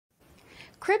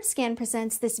CribScan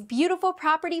presents this beautiful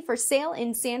property for sale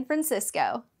in San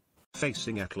Francisco.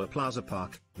 Facing Alta Plaza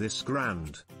Park, this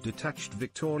grand, detached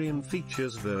Victorian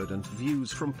features verdant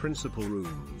views from principal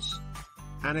rooms.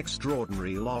 An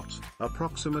extraordinary lot,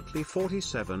 approximately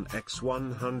 47 x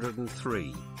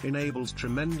 103, enables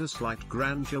tremendous light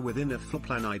grandeur within a floor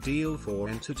plan ideal for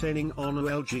entertaining on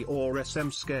OLG or SM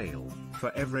scale,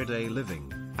 for everyday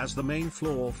living, as the main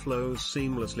floor flows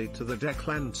seamlessly to the deck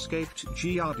landscaped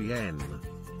GRDN.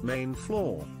 Main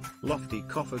floor, lofty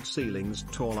coffered ceilings,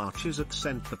 tall arches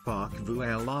accent the park view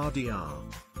LRDR.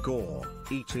 Gore,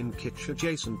 eat-in kitchen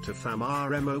adjacent to FAM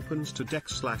RM opens to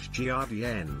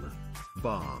deck/GRDN.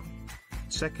 Bar.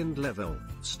 Second level,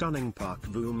 stunning park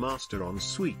view master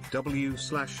ensuite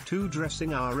W/2 dressing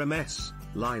RMS,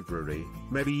 library,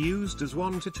 may be used as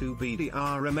 1 to 2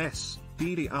 BDRMS,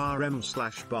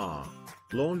 BDRM/bar.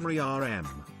 Laundry RM.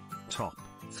 Top,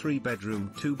 3 bedroom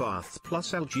 2 bath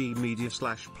plus LG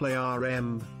media/play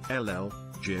RM, LL,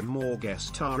 gym or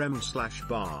guest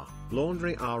RM/bar,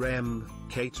 laundry RM,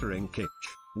 catering kitchen,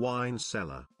 wine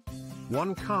cellar.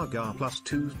 1 car gar plus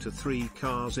 2 to 3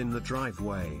 cars in the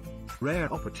driveway.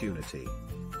 Rare opportunity.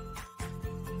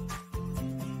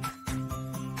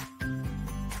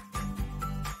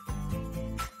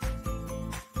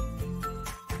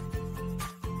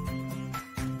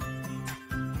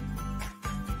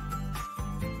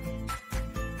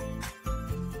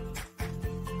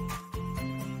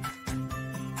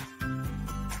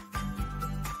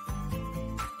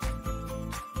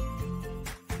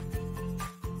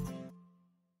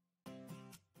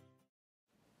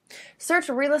 Search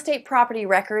real estate property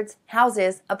records,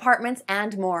 houses, apartments,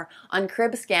 and more on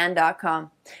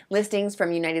cribscan.com. Listings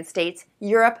from United States,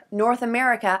 Europe, North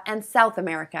America, and South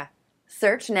America.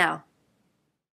 Search now.